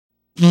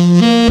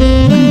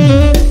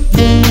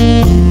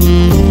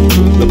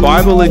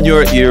Bible in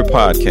Your Ear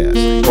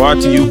podcast,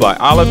 brought to you by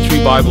Olive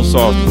Tree Bible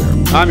Software.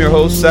 I'm your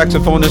host,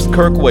 saxophonist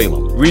Kirk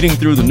Whalum, reading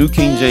through the New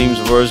King James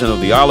Version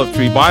of the Olive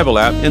Tree Bible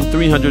app in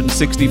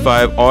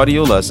 365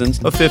 audio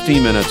lessons of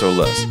 15 minutes or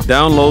less.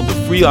 Download the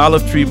free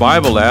Olive Tree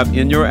Bible app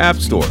in your app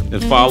store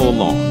and follow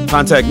along.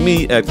 Contact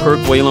me at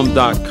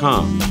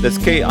kirkwhalum.com. That's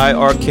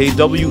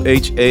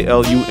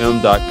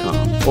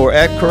KIRKWHALUM.com. Or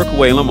at Kirk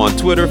Whalum on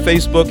Twitter,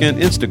 Facebook, and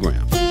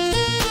Instagram.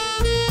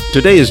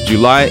 Today is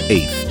July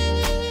 8th.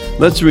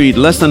 Let's read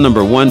lesson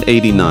number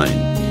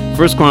 189.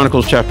 1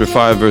 Chronicles chapter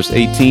 5 verse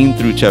 18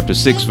 through chapter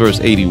 6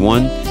 verse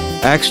 81,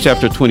 Acts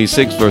chapter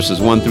 26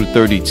 verses 1 through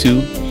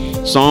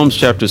 32, Psalms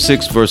chapter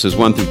 6 verses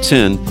 1 through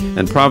 10,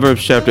 and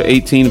Proverbs chapter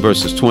 18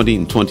 verses 20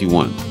 and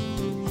 21.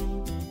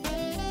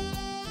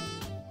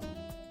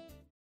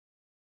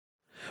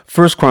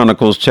 1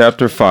 Chronicles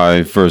chapter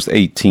 5 verse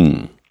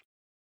 18.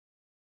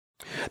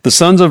 The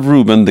sons of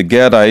Reuben, the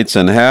Gadites,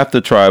 and half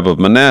the tribe of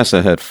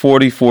Manasseh had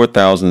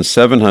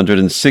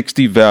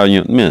 44,760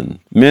 valiant men,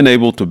 men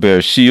able to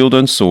bear shield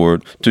and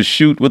sword, to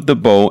shoot with the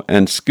bow,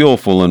 and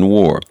skillful in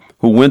war,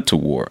 who went to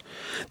war.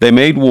 They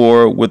made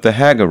war with the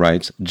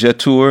Hagarites,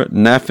 Jetur,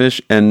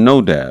 Naphish, and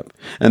Nodab,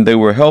 and they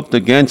were helped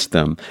against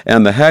them,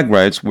 and the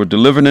Hagarites were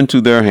delivered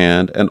into their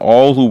hand, and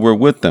all who were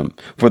with them,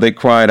 for they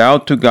cried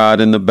out to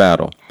God in the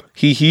battle.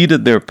 He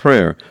heeded their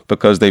prayer,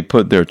 because they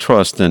put their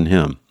trust in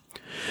him.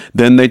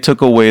 Then they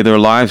took away their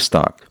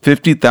livestock,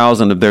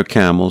 50,000 of their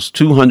camels,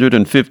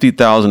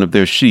 250,000 of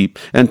their sheep,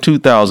 and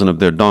 2,000 of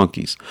their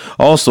donkeys,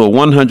 also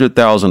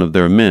 100,000 of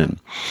their men.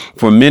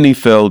 For many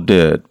fell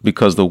dead,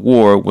 because the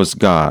war was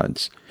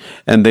God's,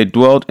 and they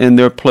dwelt in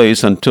their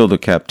place until the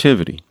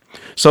captivity.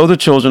 So the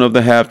children of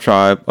the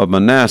half-tribe of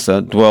Manasseh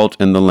dwelt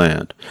in the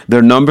land.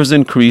 Their numbers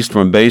increased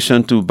from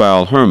Bashan to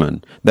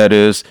Baal-Hermon, that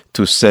is,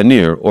 to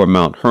Senir or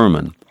Mount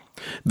Hermon.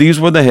 These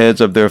were the heads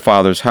of their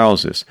fathers'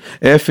 houses: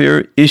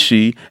 Ephir,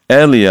 Ishi,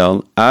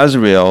 Eliel,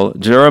 Azriel,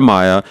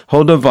 Jeremiah,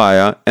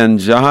 Hodaviah, and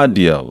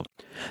Jahadiel.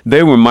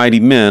 They were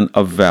mighty men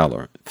of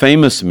valor,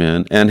 famous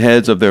men, and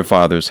heads of their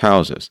fathers'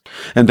 houses.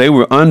 And they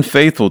were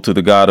unfaithful to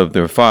the God of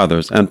their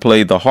fathers, and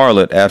played the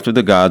harlot after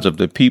the gods of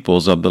the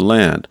peoples of the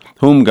land,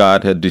 whom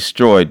God had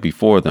destroyed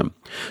before them.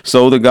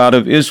 So the God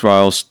of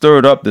Israel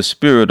stirred up the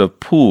spirit of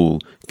Pul,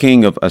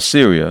 king of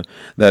Assyria,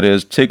 that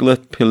is,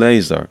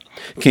 Tiglath-Pileser,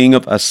 king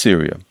of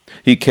Assyria.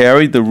 He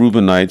carried the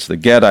Reubenites, the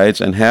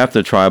Gadites, and half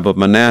the tribe of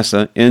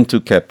Manasseh into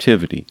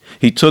captivity.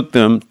 He took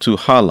them to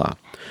Halah,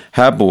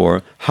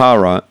 Habor,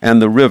 Hara,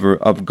 and the river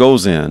of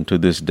Gozan to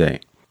this day.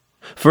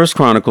 1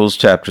 Chronicles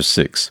chapter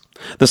 6.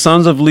 The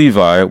sons of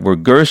Levi were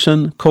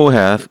Gershon,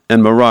 Kohath,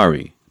 and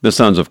Merari. The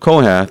sons of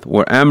Kohath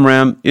were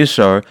Amram,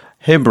 Ishar,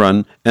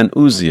 Hebron, and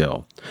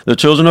Uzziel. The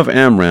children of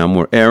Amram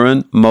were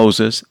Aaron,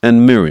 Moses,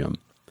 and Miriam.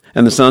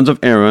 And the sons of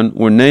Aaron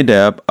were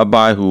Nadab,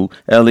 Abihu,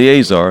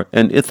 Eleazar,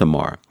 and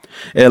Ithamar.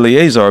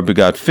 Eleazar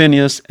begot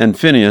Phinehas, and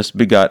Phinehas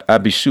begot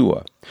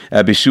Abishua.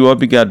 Abishua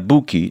begot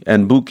Buki,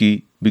 and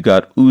Buki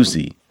begot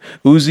Uzi.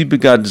 Uzi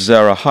begot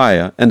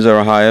Zerahiah, and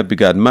Zerahiah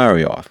begot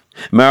Marioth.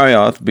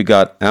 Marioth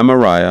begot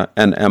Amariah,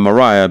 and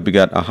Amariah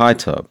begot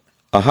Ahitub.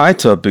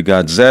 Ahitub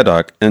begot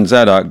Zadok, and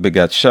Zadok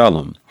begot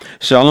Shallum.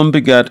 Shallum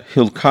begot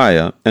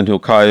Hilkiah, and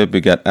Hilkiah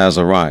begot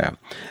Azariah.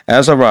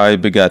 Azariah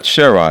begot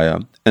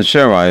Shariah, and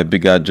Shariah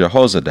begot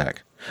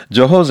Jehozadak.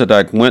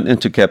 Jehozadak went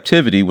into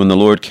captivity when the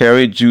Lord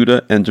carried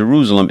Judah and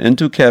Jerusalem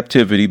into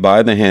captivity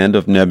by the hand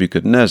of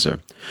Nebuchadnezzar.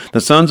 The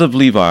sons of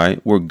Levi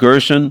were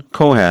Gershon,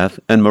 Kohath,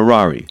 and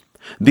Merari.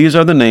 These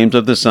are the names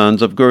of the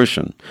sons of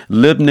Gershon: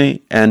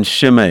 Libni and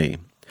Shimei.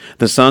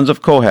 The sons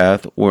of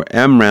Kohath were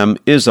Amram,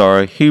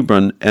 Izhar,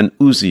 Hebron, and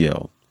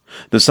Uzziel.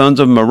 The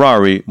sons of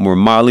Merari were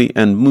Mali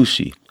and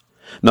Mushi.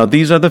 Now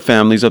these are the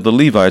families of the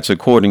Levites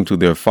according to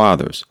their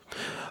fathers.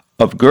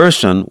 Of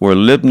Gershon were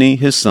Libni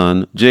his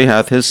son,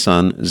 Jahath his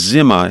son,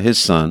 Zimmah his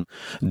son,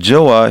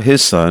 Joah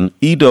his son,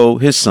 Edo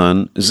his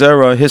son,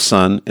 Zerah his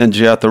son, and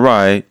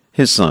Jeatherai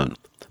his son.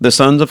 The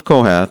sons of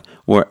Kohath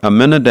were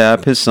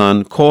Amminadab his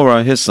son,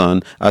 Korah his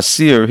son,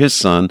 Asir his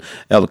son,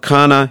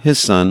 Elkanah his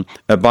son,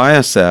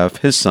 Abiasaph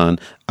his son,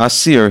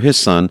 Asir his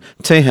son,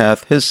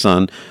 Tahath his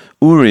son,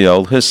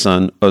 Uriel his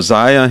son,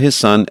 Uzziah his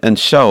son, and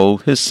Shaul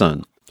his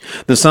son.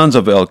 The sons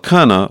of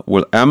Elkanah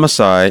were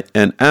Amasai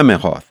and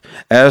Amihoth.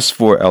 As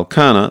for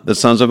Elkanah, the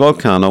sons of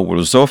Elkanah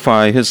were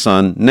Zophai his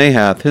son,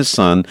 Nahath his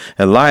son,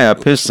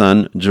 Eliab his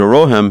son,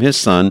 Jeroham his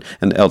son,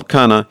 and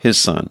Elkanah his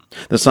son.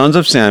 The sons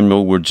of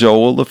Samuel were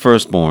Joel the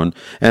firstborn,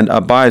 and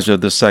Abijah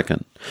the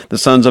second. The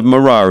sons of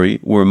Merari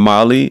were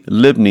Mali,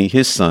 Libni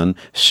his son,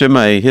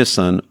 Shimei his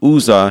son,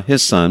 Uzzah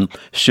his son,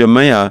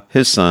 Shemaiah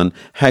his son,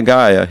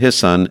 Haggiah his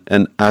son,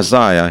 and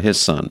Isaiah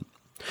his son.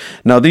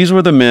 Now these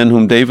were the men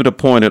whom David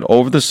appointed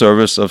over the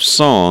service of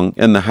song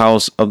in the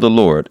house of the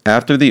Lord,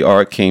 after the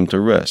ark came to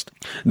rest.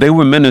 They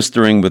were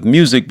ministering with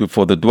music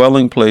before the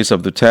dwelling place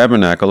of the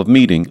tabernacle of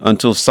meeting,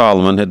 until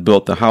Solomon had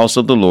built the house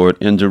of the Lord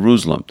in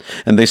Jerusalem.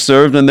 And they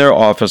served in their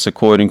office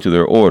according to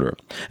their order.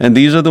 And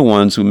these are the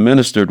ones who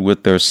ministered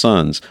with their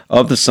sons.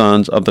 Of the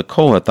sons of the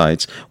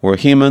Kohathites were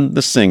Heman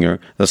the singer,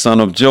 the son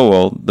of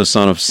Joel, the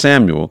son of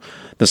Samuel,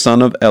 the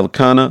son of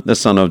Elkanah, the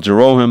son of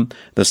Jeroham,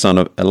 the son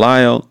of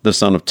Eliel, the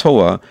son of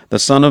Toah, the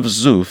son of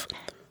Zuph,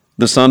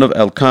 the son of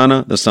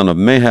Elkanah, the son of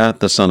Mahath,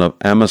 the son of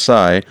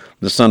Amasai,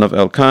 the son of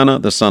Elkanah,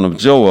 the son of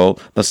Joel,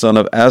 the son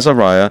of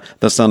Azariah,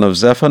 the son of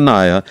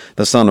Zephaniah,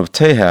 the son of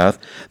Tahath,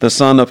 the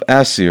son of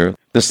Asir,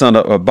 the son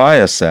of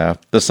Abiasaph,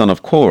 the son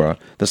of Korah,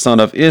 the son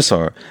of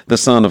Ishar, the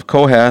son of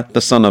Kohath, the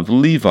son of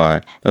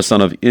Levi, the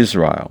son of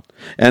Israel.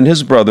 And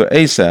his brother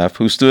Asaph,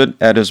 who stood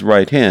at his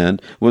right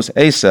hand, was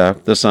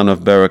Asaph, the son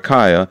of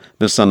Berechiah,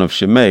 the son of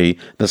Shimei,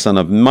 the son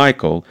of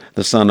Michael,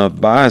 the son of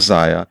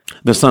Baaziah,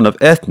 the son of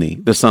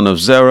Ethni, the son of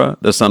Zerah,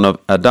 the son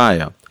of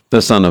Adiah,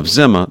 the son of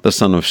Zimmah, the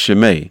son of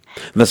Shimei,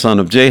 the son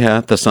of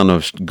Jahath, the son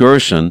of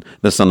Gershon,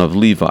 the son of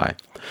Levi.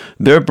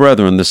 Their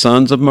brethren, the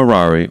sons of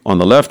Merari, on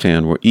the left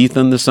hand were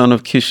Ethan the son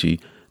of Kishi,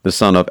 the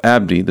son of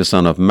Abdi, the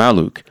son of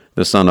Maluk,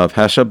 the son of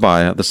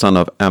Hashabiah, the son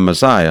of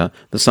Amaziah,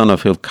 the son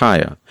of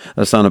Hilkiah,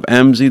 the son of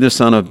Amzi, the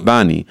son of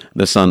Bani,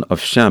 the son of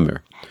Shamir,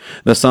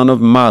 the son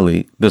of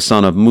Mali, the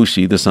son of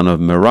Mushi, the son of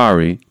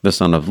Merari, the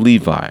son of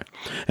Levi.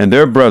 And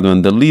their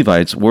brethren, the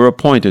Levites, were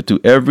appointed to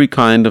every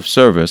kind of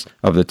service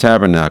of the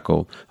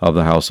tabernacle of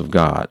the house of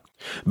God.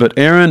 But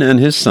Aaron and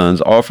his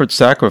sons offered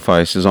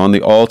sacrifices on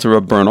the altar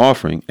of burnt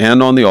offering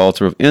and on the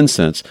altar of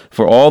incense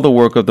for all the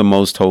work of the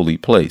most holy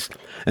place,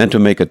 and to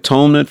make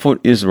atonement for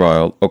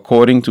Israel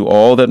according to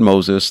all that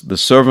Moses, the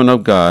servant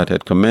of God,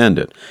 had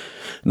commanded.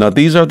 Now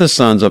these are the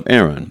sons of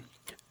Aaron: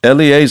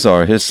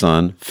 Eleazar his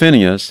son,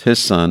 Phinehas his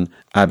son,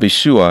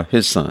 Abishua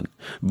his son,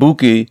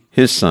 Buki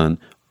his son,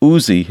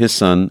 Uzi his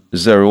son,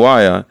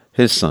 Zeruiah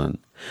his son,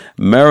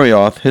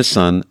 Marioth his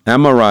son,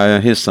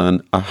 Amariah his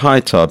son,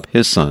 Ahitub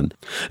his son,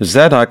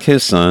 Zadok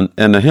his son,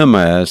 and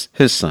Ahimaaz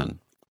his son.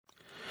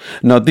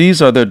 Now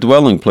these are their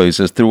dwelling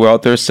places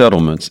throughout their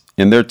settlements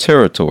in their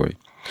territory,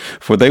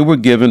 for they were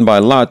given by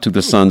lot to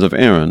the sons of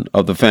Aaron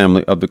of the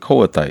family of the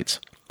Kohathites.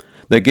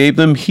 They gave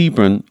them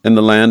Hebron in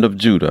the land of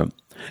Judah,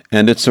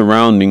 and its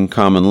surrounding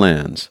common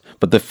lands.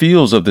 But the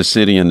fields of the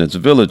city and its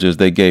villages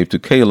they gave to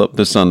Caleb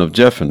the son of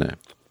Jephunneh.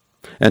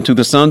 And to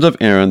the sons of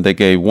Aaron they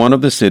gave one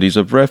of the cities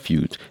of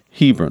refuge,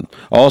 Hebron,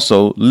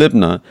 also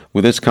Libnah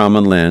with its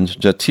common lands,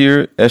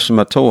 Jatir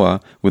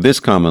Eshmatoah with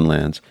its common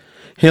lands,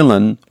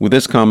 Hilan with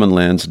its common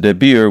lands,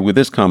 Debir with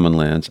its common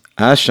lands,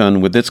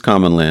 Ashan with its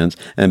common lands,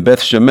 and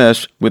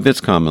Beth-Shemesh with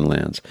its common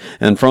lands.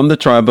 And from the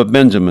tribe of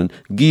Benjamin,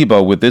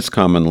 Geba with its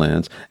common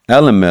lands,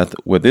 Alemeth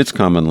with its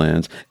common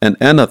lands, and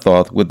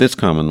Anathoth with its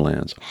common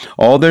lands.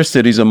 All their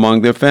cities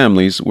among their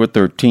families were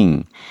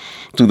 13.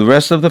 To the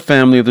rest of the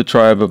family of the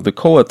tribe of the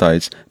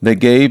Kohathites they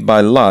gave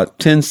by lot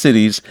 10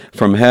 cities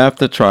from half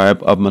the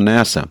tribe of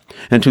Manasseh.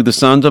 And to the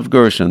sons of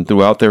Gershon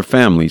throughout their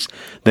families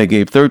they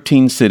gave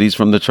 13 cities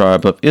from the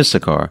tribe of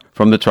Issachar,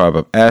 from the tribe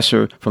of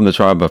Asher, from the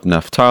tribe of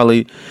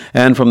Naphtali,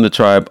 and from the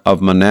tribe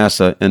of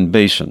Manasseh and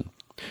Bashan.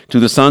 To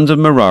the sons of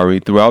Merari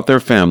throughout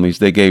their families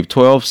they gave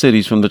 12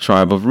 cities from the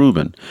tribe of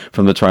Reuben,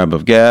 from the tribe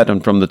of Gad,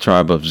 and from the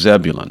tribe of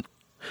Zebulun.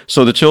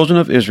 So the children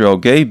of Israel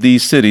gave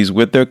these cities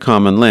with their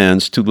common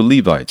lands to the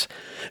Levites,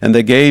 and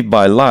they gave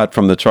by lot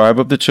from the tribe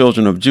of the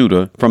children of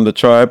Judah, from the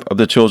tribe of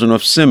the children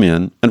of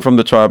Simeon, and from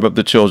the tribe of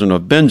the children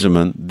of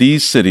Benjamin,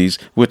 these cities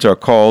which are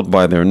called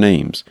by their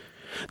names.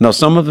 Now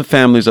some of the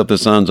families of the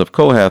sons of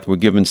Kohath were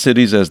given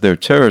cities as their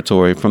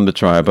territory from the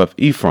tribe of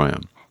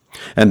Ephraim.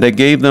 And they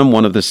gave them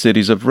one of the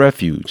cities of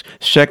refuge,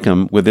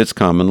 Shechem with its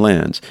common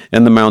lands,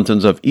 and the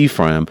mountains of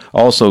Ephraim,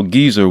 also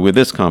Gezer with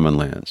its common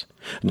lands,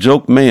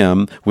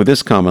 Jokmeam with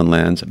its common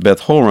lands,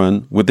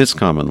 Beth-horon with its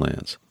common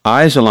lands,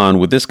 Aijalon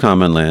with its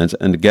common lands,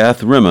 and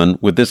Gath-rimmon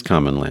with its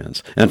common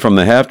lands. And from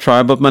the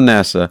half-tribe of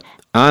Manasseh,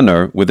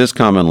 Aner with its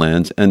common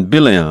lands, and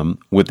Bileam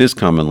with its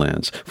common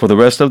lands, for the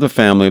rest of the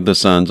family of the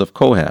sons of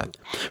Kohath.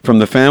 From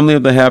the family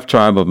of the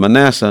half-tribe of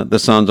Manasseh, the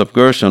sons of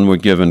Gershon were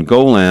given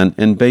Golan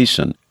and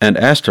Bashan, and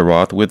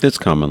Ashtaroth with its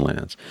common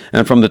lands.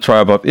 And from the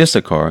tribe of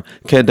Issachar,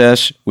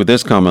 Kadesh with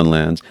its common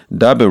lands,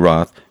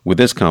 Daberoth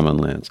with its common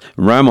lands,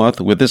 Ramoth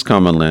with its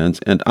common lands,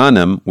 and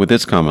Anem with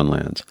its common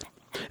lands.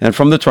 And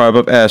from the tribe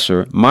of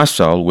Asher,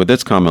 Mashal with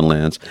its common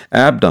lands,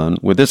 Abdon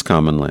with its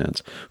common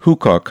lands,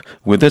 Hukok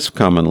with its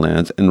common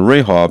lands, and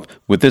Rehob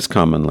with its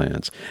common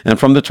lands. And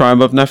from the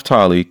tribe of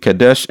Naphtali,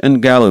 Kadesh and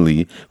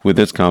Galilee with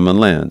its common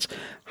lands,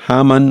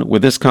 Haman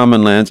with its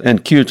common lands,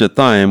 and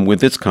Kirjathaim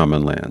with its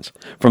common lands.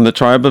 From the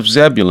tribe of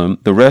Zebulun,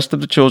 the rest of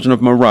the children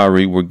of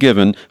Merari were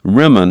given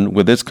Rimmon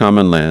with its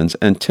common lands,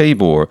 and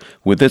Tabor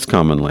with its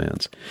common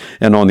lands.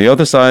 And on the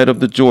other side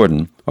of the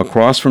Jordan,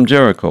 across from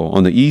Jericho,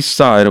 on the east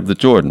side of the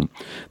Jordan,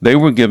 they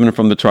were given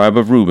from the tribe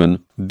of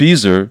Reuben,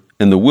 Bezer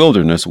in the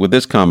wilderness with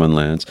its common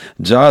lands,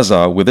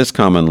 Jaza with its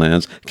common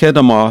lands,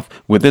 Kedemoth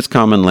with its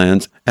common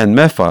lands, and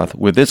Mephath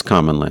with its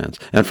common lands.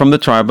 And from the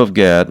tribe of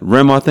Gad,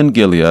 Ramoth and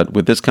Gilead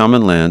with its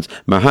common lands,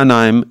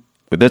 Mahanaim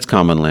with its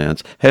common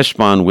lands,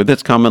 Heshbon with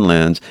its common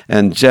lands,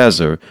 and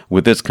Jazer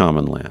with its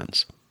common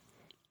lands.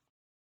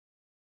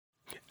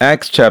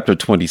 Acts chapter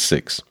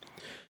 26.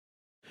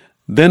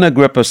 Then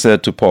Agrippa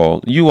said to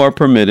Paul, "You are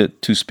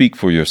permitted to speak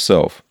for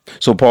yourself."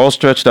 So Paul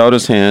stretched out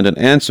his hand and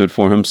answered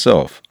for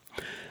himself.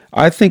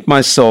 "I think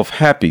myself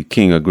happy,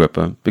 King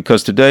Agrippa,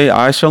 because today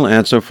I shall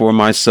answer for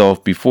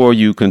myself before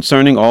you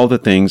concerning all the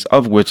things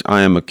of which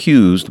I am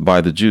accused by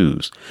the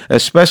Jews,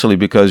 especially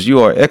because you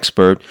are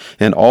expert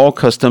in all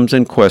customs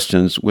and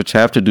questions which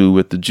have to do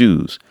with the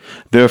Jews.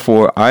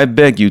 Therefore I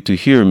beg you to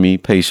hear me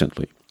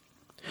patiently.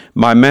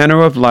 My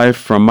manner of life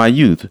from my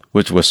youth,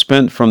 which was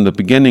spent from the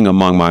beginning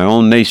among my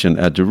own nation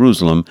at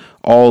Jerusalem,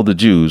 all the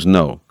Jews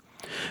know.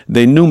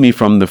 They knew me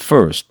from the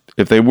first,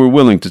 if they were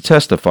willing to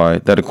testify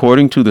that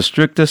according to the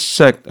strictest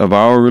sect of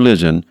our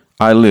religion,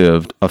 I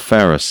lived a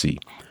Pharisee.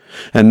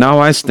 And now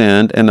I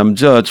stand and am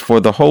judged for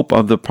the hope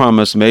of the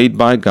promise made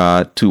by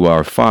God to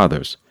our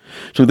fathers.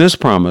 To this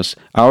promise,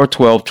 our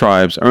 12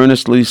 tribes,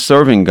 earnestly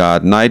serving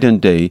God night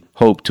and day,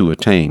 hope to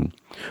attain.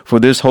 For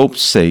this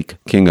hope's sake,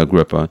 King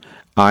Agrippa,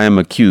 I am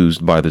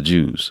accused by the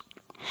Jews.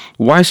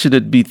 Why should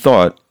it be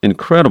thought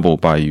incredible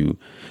by you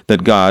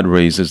that God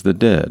raises the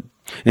dead?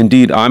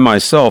 Indeed, I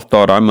myself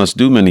thought I must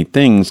do many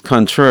things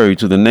contrary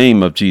to the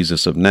name of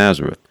Jesus of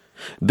Nazareth.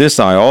 This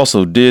I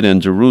also did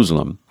in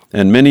Jerusalem,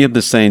 and many of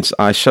the saints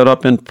I shut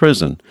up in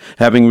prison,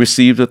 having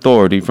received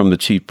authority from the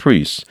chief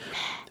priests.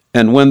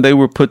 And when they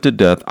were put to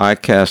death, I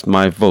cast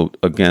my vote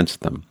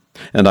against them.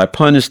 And I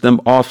punished them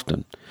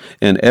often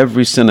in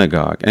every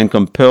synagogue, and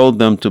compelled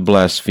them to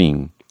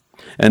blaspheme.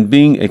 And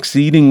being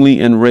exceedingly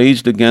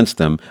enraged against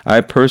them,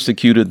 I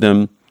persecuted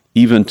them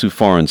even to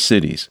foreign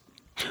cities.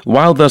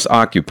 While thus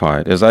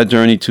occupied, as I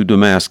journeyed to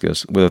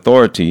Damascus with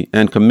authority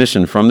and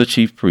commission from the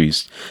chief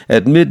priests,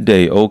 at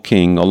midday, O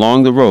king,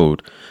 along the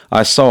road,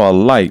 I saw a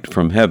light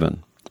from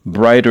heaven,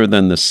 brighter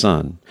than the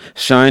sun,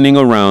 shining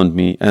around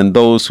me and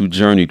those who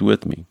journeyed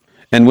with me.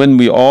 And when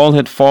we all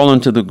had fallen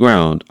to the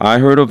ground, I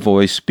heard a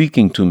voice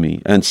speaking to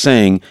me and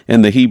saying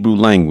in the Hebrew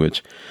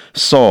language,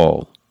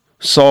 "Saul,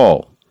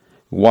 Saul,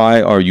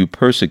 why are you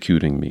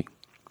persecuting me?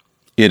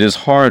 It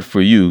is hard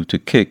for you to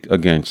kick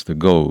against the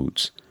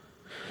goads."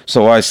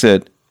 So I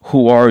said,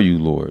 "Who are you,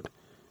 Lord?"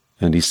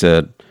 And he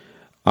said,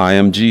 "I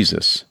am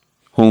Jesus,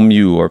 whom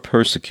you are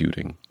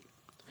persecuting.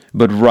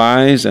 But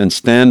rise and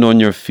stand on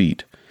your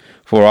feet,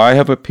 for I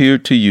have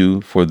appeared to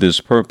you for this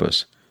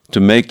purpose, to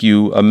make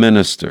you a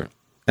minister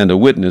and a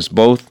witness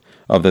both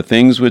of the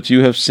things which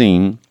you have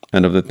seen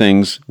and of the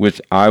things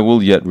which I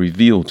will yet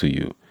reveal to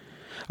you.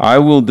 I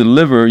will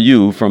deliver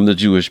you from the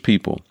Jewish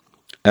people,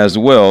 as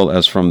well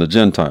as from the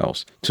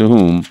Gentiles, to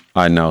whom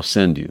I now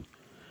send you,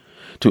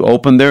 to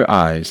open their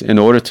eyes in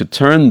order to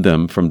turn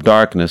them from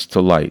darkness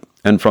to light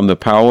and from the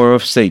power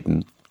of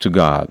Satan to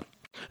God,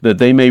 that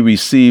they may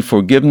receive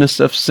forgiveness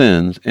of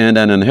sins and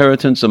an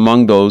inheritance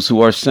among those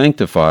who are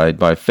sanctified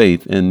by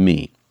faith in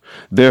me.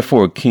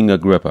 Therefore, King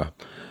Agrippa,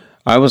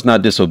 I was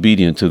not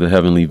disobedient to the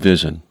heavenly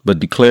vision, but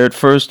declared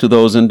first to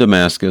those in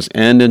Damascus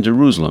and in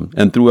Jerusalem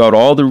and throughout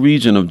all the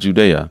region of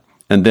Judea,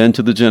 and then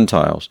to the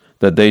Gentiles,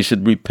 that they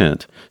should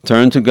repent,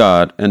 turn to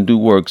God, and do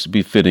works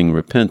befitting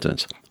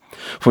repentance.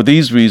 For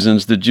these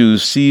reasons the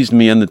Jews seized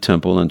me in the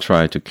temple and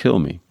tried to kill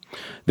me.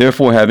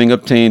 Therefore, having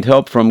obtained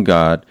help from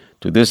God,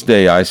 to this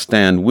day I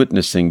stand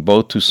witnessing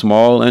both to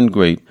small and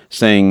great,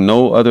 saying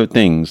no other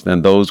things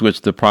than those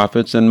which the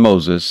prophets and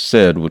Moses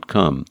said would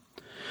come,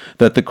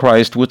 that the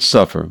Christ would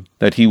suffer,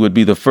 that he would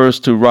be the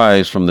first to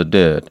rise from the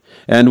dead,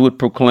 and would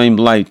proclaim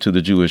light to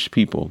the Jewish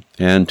people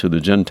and to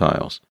the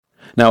Gentiles.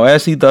 Now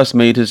as he thus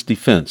made his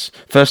defense,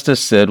 Festus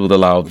said with a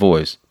loud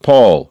voice,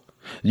 "Paul,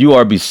 you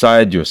are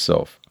beside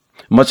yourself.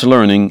 Much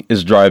learning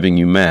is driving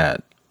you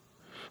mad."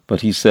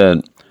 But he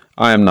said,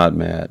 "I am not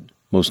mad,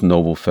 most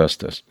noble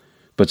Festus,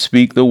 but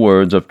speak the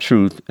words of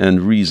truth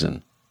and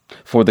reason.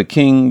 For the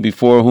king,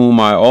 before whom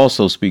I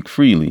also speak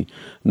freely,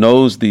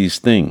 knows these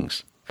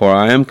things. For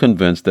I am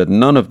convinced that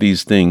none of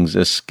these things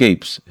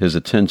escapes his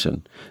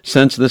attention,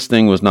 since this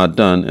thing was not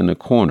done in a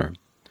corner.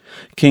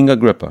 King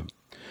Agrippa,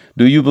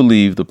 do you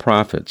believe the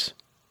prophets?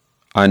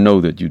 I know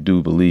that you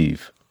do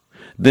believe."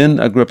 Then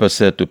Agrippa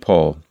said to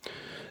Paul,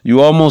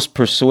 "You almost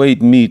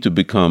persuade me to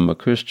become a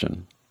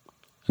Christian."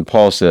 And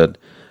Paul said,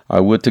 "I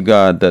would to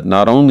God that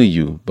not only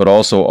you, but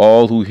also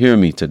all who hear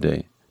me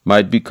today,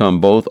 might become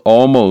both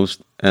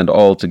almost and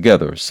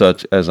altogether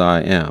such as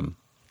I am,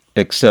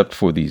 except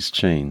for these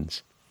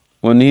chains."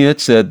 When he had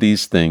said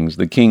these things,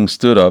 the king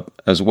stood up,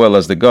 as well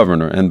as the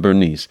governor and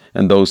Bernice,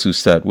 and those who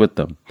sat with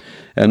them.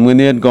 And when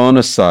they had gone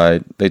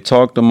aside, they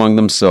talked among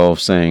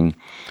themselves, saying,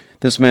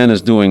 "This man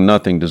is doing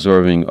nothing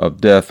deserving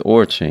of death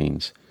or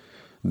chains."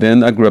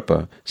 Then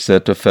Agrippa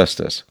said to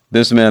Festus,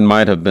 "This man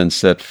might have been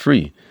set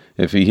free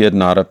if he had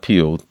not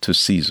appealed to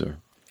Caesar."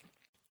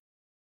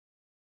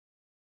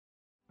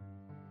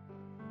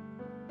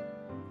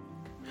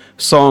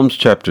 Psalms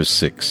chapter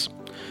 6.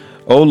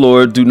 O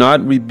Lord, do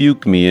not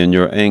rebuke me in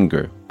your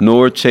anger,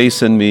 nor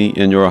chasten me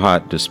in your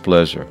hot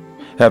displeasure.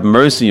 Have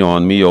mercy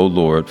on me, O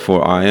Lord,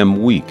 for I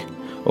am weak.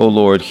 O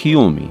Lord,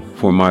 heal me,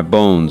 for my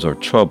bones are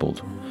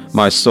troubled.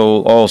 My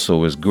soul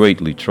also is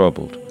greatly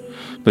troubled.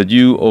 But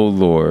you, O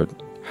Lord,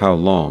 how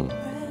long?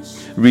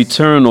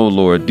 Return, O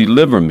Lord,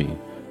 deliver me.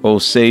 O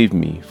save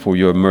me, for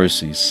your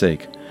mercy's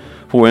sake.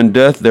 For in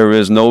death there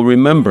is no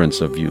remembrance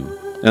of you,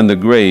 and the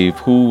grave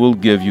who will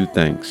give you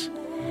thanks?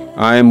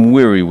 I am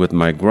weary with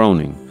my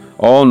groaning.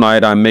 All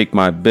night I make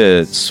my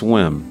bed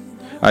swim.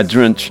 I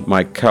drench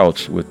my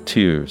couch with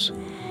tears.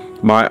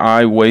 My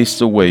eye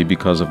wastes away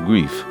because of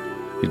grief.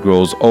 It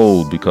grows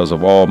old because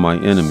of all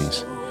my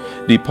enemies.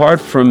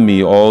 Depart from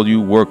me, all you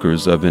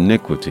workers of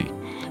iniquity,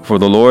 for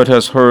the Lord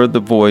has heard the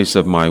voice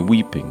of my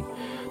weeping.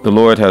 The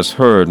Lord has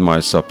heard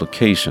my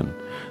supplication.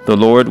 The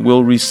Lord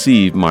will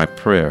receive my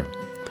prayer.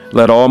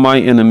 Let all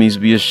my enemies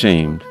be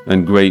ashamed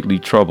and greatly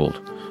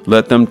troubled.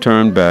 Let them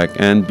turn back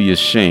and be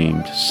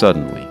ashamed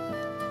suddenly.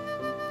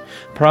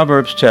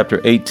 Proverbs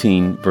chapter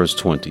 18, verse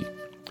 20.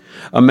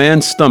 A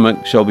man's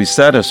stomach shall be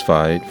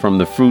satisfied from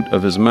the fruit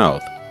of his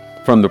mouth.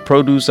 From the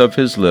produce of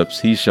his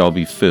lips he shall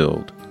be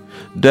filled.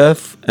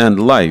 Death and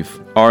life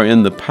are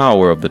in the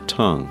power of the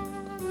tongue,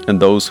 and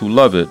those who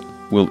love it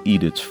will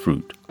eat its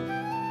fruit.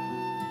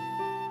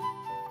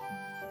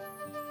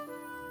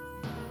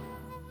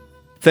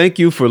 Thank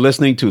you for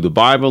listening to the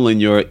Bible in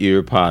Your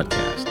Ear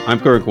podcast. I'm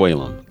Kirk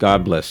Whalum.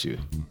 God bless you.